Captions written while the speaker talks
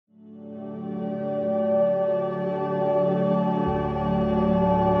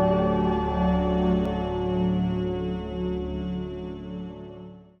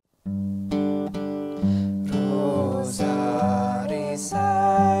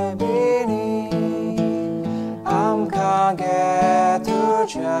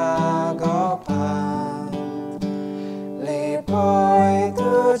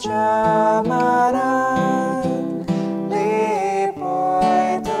jamaran, lipoi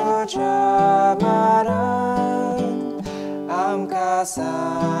tu jamaran, am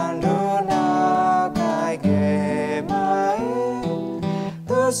kasanduna kai gemai,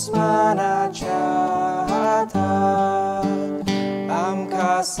 tusmana jahatan, am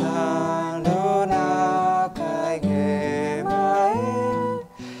kasanduna kai gemai,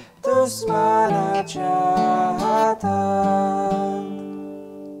 tusmana jahatan.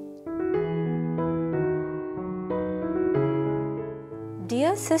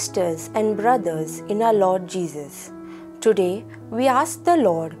 Dear sisters and brothers in our Lord Jesus, today we ask the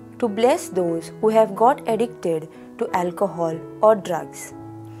Lord to bless those who have got addicted to alcohol or drugs.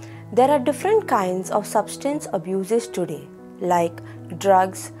 There are different kinds of substance abuses today, like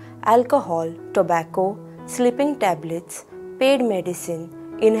drugs, alcohol, tobacco, sleeping tablets, paid medicine,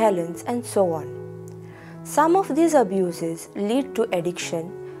 inhalants, and so on. Some of these abuses lead to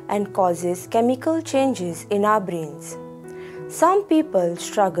addiction and causes chemical changes in our brains. Some people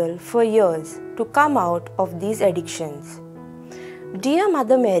struggle for years to come out of these addictions. Dear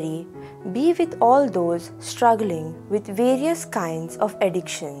Mother Mary, be with all those struggling with various kinds of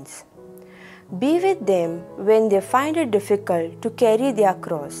addictions. Be with them when they find it difficult to carry their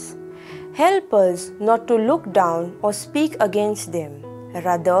cross. Help us not to look down or speak against them.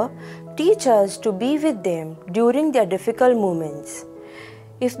 Rather, teach us to be with them during their difficult moments.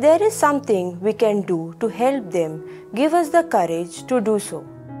 If there is something we can do to help them, give us the courage to do so.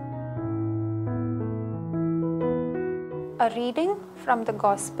 A reading from the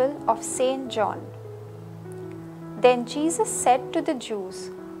Gospel of St. John. Then Jesus said to the Jews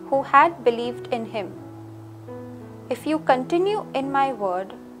who had believed in him, "If you continue in my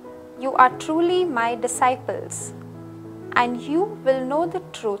word, you are truly my disciples, and you will know the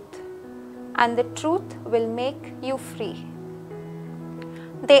truth, and the truth will make you free."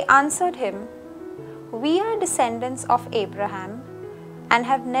 They answered him, "We are descendants of Abraham and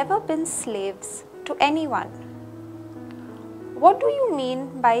have never been slaves to anyone. What do you mean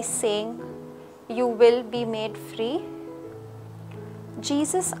by saying you will be made free?"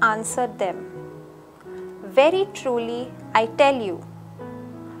 Jesus answered them, "Very truly I tell you,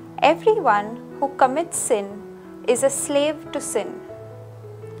 everyone who commits sin is a slave to sin.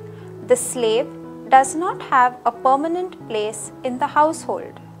 The slave does not have a permanent place in the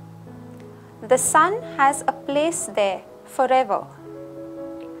household. The Son has a place there forever.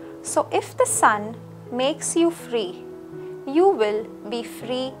 So if the Son makes you free, you will be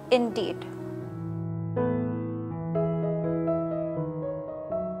free indeed."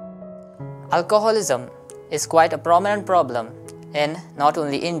 Alcoholism is quite a prominent problem in not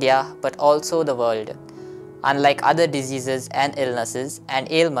only India but also the world. Unlike other diseases and illnesses and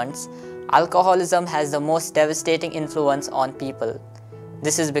ailments, alcoholism has the most devastating influence on people.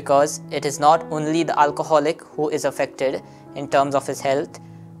 This is because it is not only the alcoholic who is affected in terms of his health,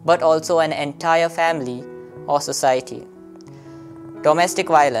 but also an entire family or society. Domestic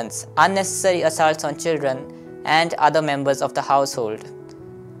violence, unnecessary assaults on children and other members of the household.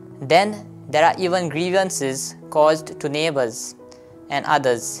 Then there are even grievances caused to neighbors and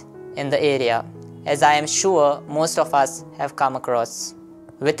others in the area, as I am sure most of us have come across.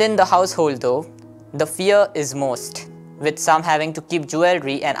 Within the household though, the fear is most, with some having to keep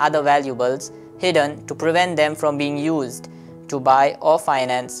jewelry and other valuables hidden to prevent them from being used to buy or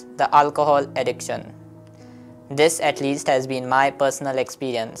finance the alcohol addiction. This at least has been my personal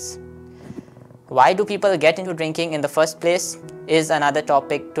experience. Why do people get into drinking in the first place is another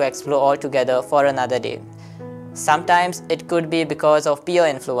topic to explore altogether for another day. Sometimes it could be because of peer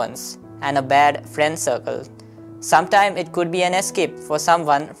influence and a bad friend circle. Sometimes it could be an escape for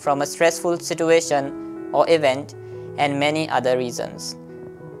someone from a stressful situation or event, and many other reasons.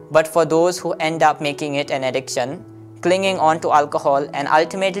 But for those who end up making it an addiction, clinging on to alcohol and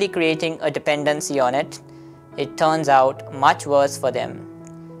ultimately creating a dependency on it, it turns out much worse for them.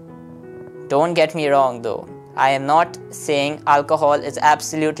 Don't get me wrong though, I am not saying alcohol is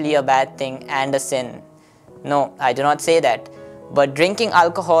absolutely a bad thing and a sin. No, I do not say that. But drinking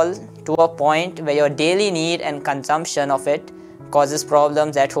alcohol to a point where your daily need and consumption of it causes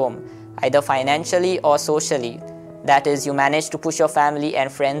problems at home, either financially or socially. That is, you manage to push your family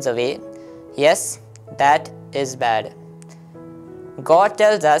and friends away. Yes, that is bad. God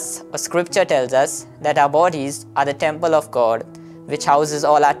tells us, or scripture tells us, that our bodies are the temple of God, which houses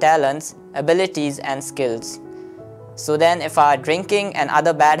all our talents, abilities and skills. So then if our drinking and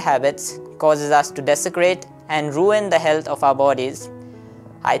other bad habits causes us to desecrate and ruin the health of our bodies,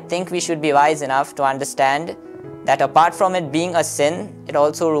 I think we should be wise enough to understand that apart from it being a sin, it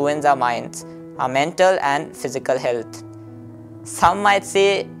also ruins our minds, our mental and physical health. Some might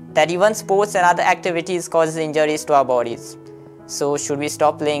say that even sports and other activities causes injuries to our bodies. So should we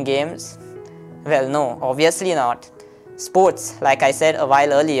stop playing games? Well, no, obviously not. Sports, like I said a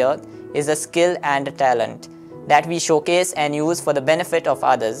while earlier, is a skill and a talent that we showcase and use for the benefit of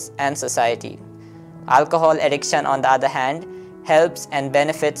others and society. Alcohol addiction, on the other hand, helps and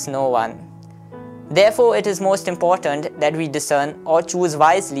benefits no one. Therefore, it is most important that we discern or choose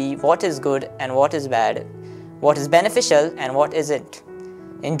wisely what is good and what is bad, what is beneficial and what isn't.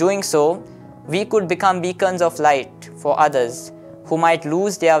 In doing so, we could become beacons of light for others who might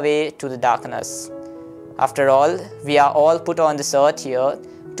lose their way to the darkness. After all, we are all put on this earth here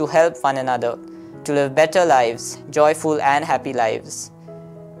to help one another, to live better lives, joyful and happy lives.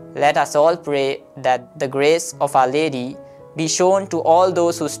 Let us all pray that the grace of Our Lady be shown to all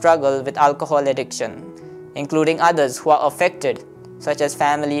those who struggle with alcohol addiction, including others who are affected, such as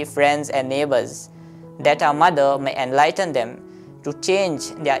family, friends and neighbors, that our Mother may enlighten them to change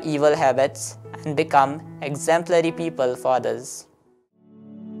their evil habits and become exemplary people for others.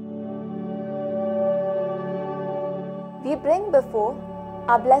 We bring before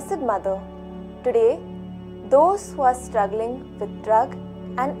our Blessed Mother today those who are struggling with drug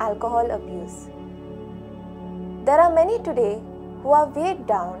and alcohol abuse. There are many today who are weighed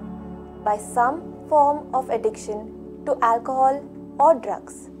down by some form of addiction to alcohol or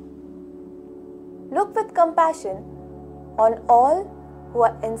drugs. Look with compassion on all who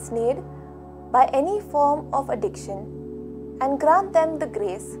are ensnared by any form of addiction and grant them the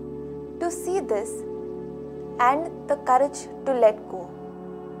grace to see this and the courage to let go.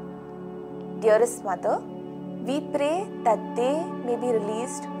 Dearest Mother, we pray that they may be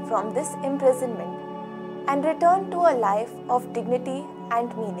released from this imprisonment and return to a life of dignity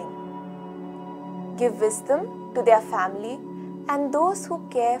and meaning. Give wisdom to their family and those who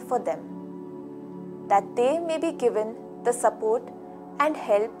care for them, that they may be given the support and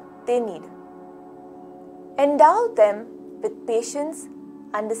help they need. Endow them with patience,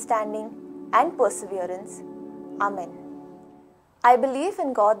 understanding, and perseverance. Amen. I believe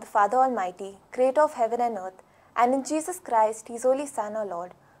in God the Father Almighty, creator of heaven and earth, and in Jesus Christ, his only Son, our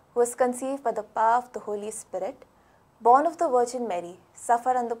Lord, who was conceived by the power of the Holy Spirit, born of the Virgin Mary,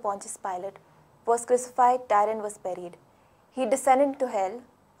 suffered under Pontius Pilate, was crucified, died, and was buried. He descended into hell.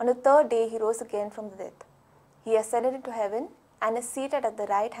 On the third day he rose again from the dead. He ascended into heaven and is seated at the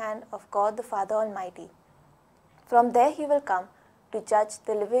right hand of God the Father Almighty. From there he will come to judge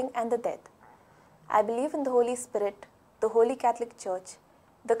the living and the dead. I believe in the Holy Spirit, the Holy Catholic Church,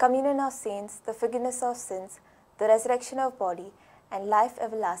 the communion of saints, the forgiveness of sins, the resurrection of body, and life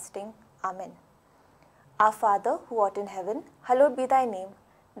everlasting. Amen. Our Father, who art in heaven, hallowed be thy name.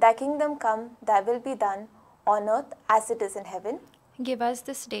 Thy kingdom come, thy will be done, on earth as it is in heaven. Give us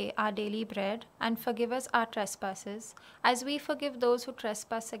this day our daily bread, and forgive us our trespasses, as we forgive those who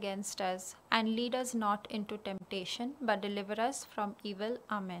trespass against us. And lead us not into temptation, but deliver us from evil.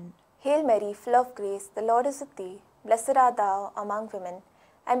 Amen. Hail Mary, full of grace, the Lord is with thee. Blessed art thou among women,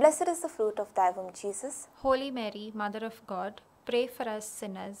 and blessed is the fruit of thy womb, Jesus. Holy Mary, Mother of God, pray for us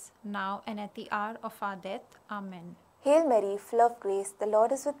sinners, now and at the hour of our death. Amen. Hail Mary, full of grace, the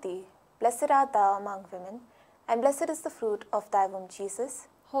Lord is with thee. Blessed art thou among women, and blessed is the fruit of thy womb, Jesus.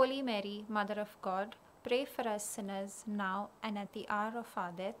 Holy Mary, Mother of God, pray for us sinners, now and at the hour of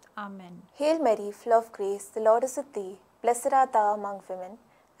our death. Amen. Hail Mary, full of grace, the Lord is with thee. Blessed art thou among women,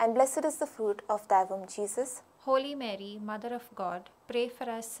 and blessed is the fruit of thy womb, Jesus. Holy Mary, Mother of God, pray for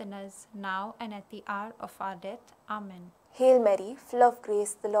us sinners, now and at the hour of our death. Amen. Hail Mary, full of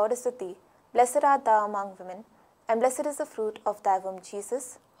grace, the Lord is with thee. Blessed art thou among women, and blessed is the fruit of thy womb,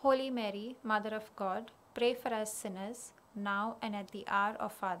 Jesus. Holy Mary, Mother of God, pray for us sinners, now and at the hour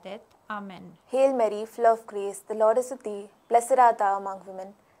of our death. Amen. Hail Mary, full of grace, the Lord is with thee. Blessed art thou among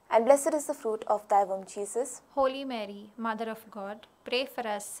women, and blessed is the fruit of thy womb, Jesus. Holy Mary, Mother of God, pray for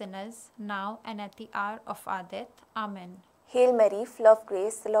us sinners, now and at the hour of our death. Amen. Hail Mary, full of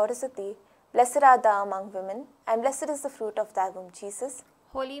grace, the Lord is with thee. Blessed art thou among women, and blessed is the fruit of thy womb, Jesus.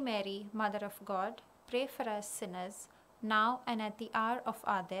 Holy Mary, Mother of God, pray for us sinners, now and at the hour of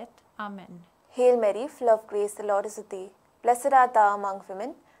our death. Amen. Hail Mary, full of grace, the Lord is with thee. Blessed art thou among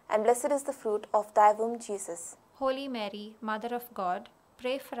women, and blessed is the fruit of thy womb, Jesus. Holy Mary, Mother of God,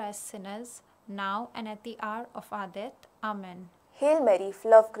 pray for us sinners, now and at the hour of our death. Amen. Hail Mary,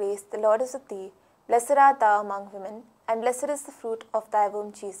 full of grace, the Lord is with thee. Blessed art thou among women, and blessed is the fruit of thy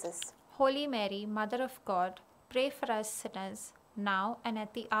womb, Jesus. Holy Mary, Mother of God, pray for us sinners, now and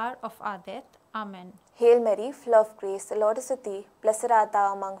at the hour of our death. Amen. Hail Mary, full of grace, the Lord is with thee. Blessed art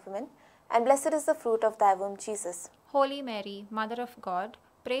thou among women, and blessed is the fruit of thy womb, Jesus. Holy Mary, Mother of God,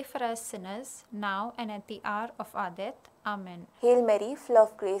 pray for us sinners, now and at the hour of our death. Amen. Hail Mary, full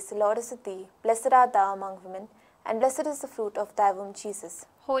of grace, the Lord is with thee. Blessed art thou among women, and blessed is the fruit of thy womb, Jesus.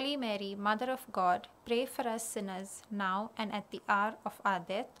 Holy Mary, Mother of God, pray for us sinners, now and at the hour of our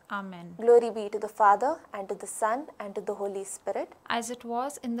death. Amen. Glory be to the Father, and to the Son, and to the Holy Spirit. As it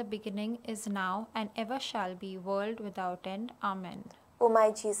was in the beginning, is now, and ever shall be, world without end. Amen. O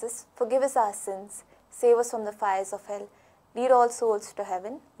my Jesus, forgive us our sins, save us from the fires of hell, lead all souls to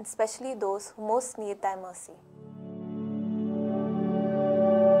heaven, and especially those who most need thy mercy.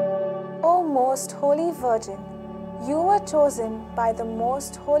 O most holy Virgin, you were chosen by the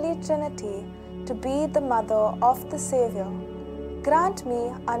most holy Trinity to be the mother of the Saviour. Grant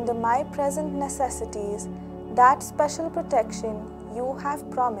me, under my present necessities, that special protection you have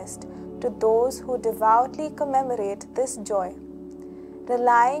promised to those who devoutly commemorate this joy.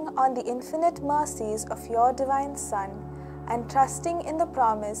 Relying on the infinite mercies of your divine Son, and trusting in the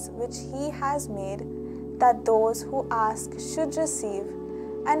promise which He has made, that those who ask should receive,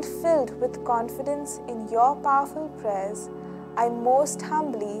 and filled with confidence in your powerful prayers, I most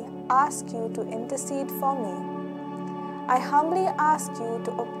humbly ask you to intercede for me. I humbly ask you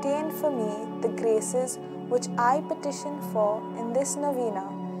to obtain for me the graces which I petition for in this novena,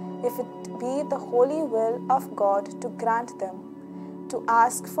 if it be the holy will of God to grant them, to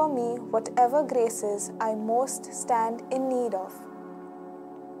ask for me whatever graces I most stand in need of.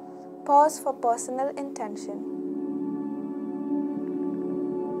 Pause for personal intention.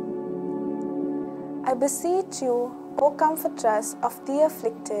 I beseech you, O Comfortress of the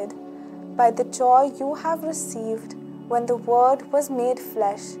afflicted, by the joy you have received when the Word was made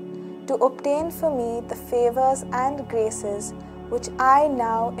flesh, to obtain for me the favors and graces which I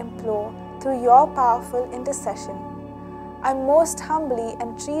now implore through your powerful intercession. I most humbly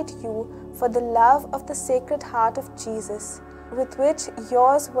entreat you for the love of the Sacred Heart of Jesus, with which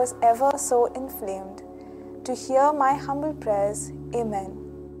yours was ever so inflamed, to hear my humble prayers. Amen.